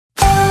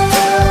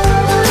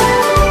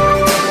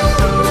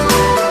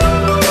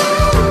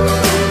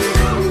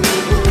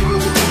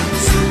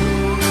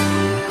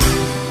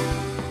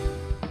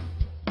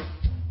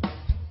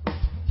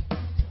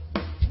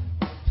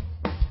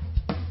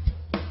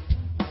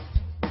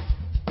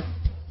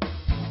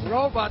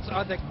robots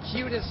are the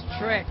cutest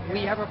trick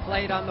we ever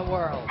played on the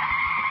world.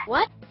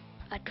 What?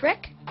 A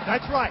trick?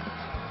 That's right.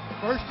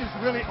 First is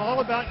really all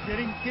about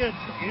getting kids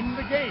in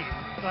the game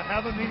to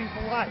have a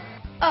meaningful life.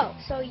 Oh,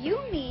 so you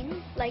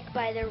mean like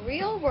by the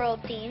real-world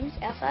themes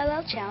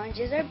FLL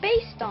challenges are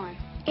based on.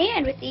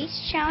 And with each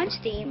challenge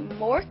theme,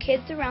 more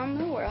kids around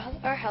the world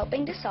are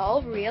helping to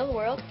solve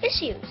real-world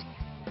issues.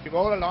 We've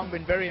all along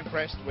been very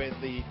impressed with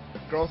the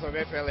growth of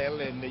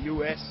FLL in the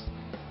US,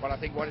 but I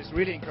think what is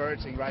really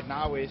encouraging right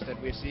now is that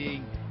we're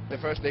seeing the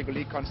first Lego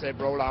League concept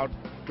roll out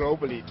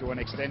globally to an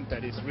extent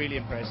that is really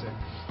impressive.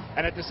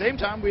 And at the same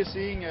time, we're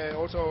seeing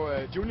also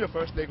a junior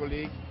first Lego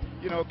League,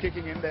 you know,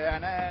 kicking in there,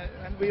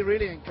 and we're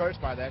really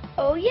encouraged by that.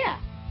 Oh yeah,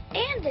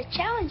 and the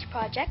challenge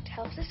project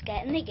helps us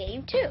get in the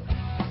game too.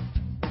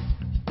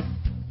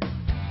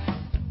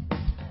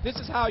 This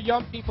is how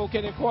young people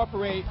can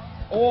incorporate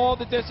all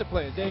the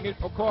disciplines. They can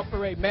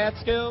incorporate math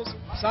skills,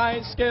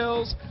 science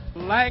skills,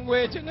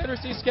 language and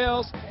literacy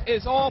skills.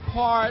 It's all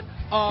part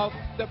of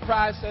the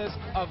process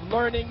of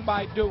learning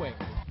by doing.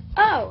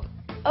 Oh,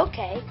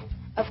 okay.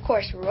 Of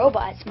course,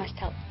 robots must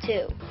help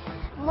too.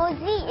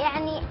 موزي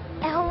يعني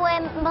هو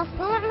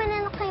مصنوع من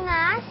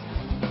القماش.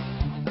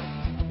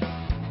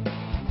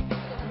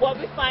 What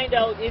we find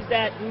out is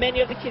that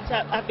many of the kids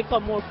have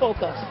become more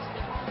focused.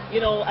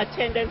 You know,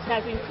 attendance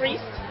has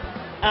increased.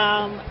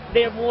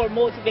 They're more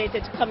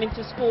motivated to come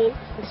into school.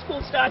 The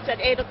school starts at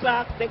 8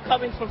 o'clock. They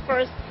come in for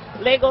first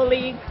Lego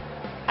League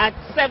at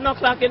 7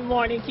 o'clock in the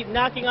morning, keep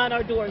knocking on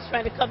our doors,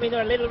 trying to come in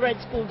our little red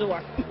school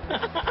door.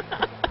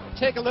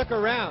 Take a look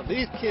around.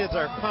 These kids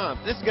are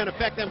pumped. This is going to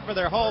affect them for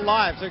their whole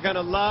lives. They're going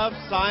to love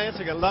science.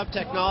 They're going to love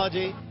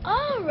technology.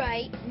 All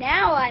right,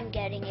 now I'm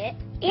getting it.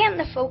 And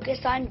the focus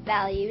on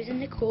values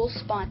and the cool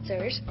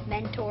sponsors,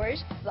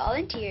 mentors,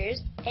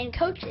 volunteers, and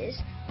coaches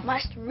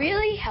must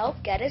really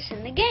help get us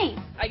in the game.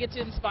 I get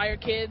to inspire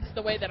kids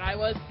the way that I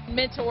was.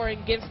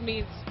 Mentoring gives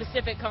me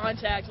specific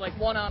contact, like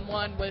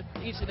one-on-one with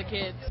each of the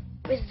kids.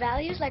 With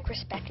values like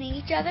respecting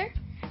each other,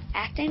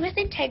 acting with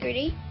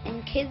integrity,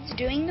 and kids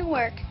doing the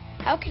work,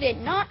 how could it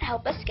not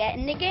help us get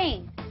in the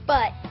game?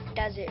 But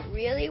does it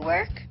really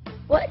work?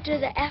 What do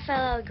the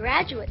FLL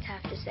graduates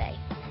have to say?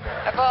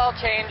 FLL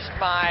changed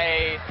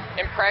my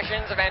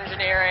impressions of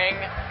engineering,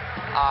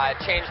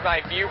 changed my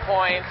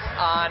viewpoints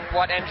on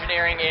what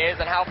engineering is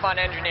and how fun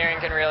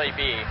engineering can really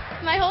be.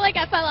 My whole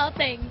FLL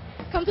thing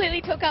completely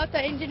took out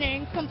the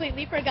engineering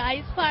completely for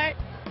guys' part,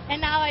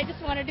 and now I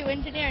just want to do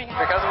engineering.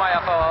 Because of my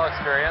FLL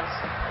experience,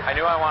 I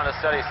knew I wanted to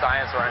study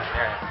science or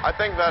engineering. I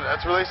think that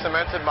it's really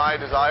cemented my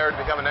desire to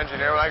become an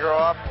engineer when I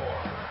grow up,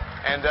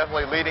 and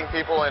definitely leading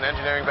people in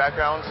engineering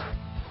backgrounds.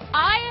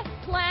 I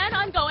plan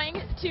on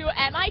going to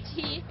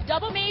MIT,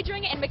 double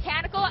majoring in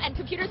mechanical and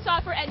computer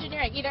software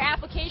engineering, either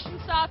application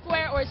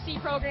software or C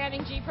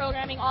programming, G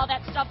programming, all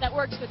that stuff that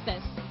works with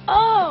this.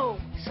 Oh,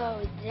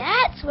 so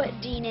that's what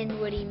Dean and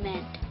Woody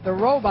meant. The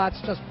robots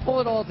just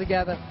pull it all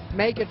together,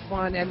 make it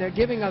fun, and they're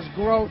giving us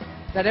growth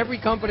that every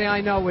company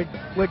I know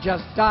would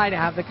just die to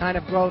have the kind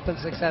of growth and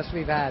success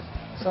we've had.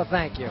 So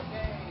thank you.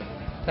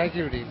 Thank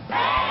you, Dean.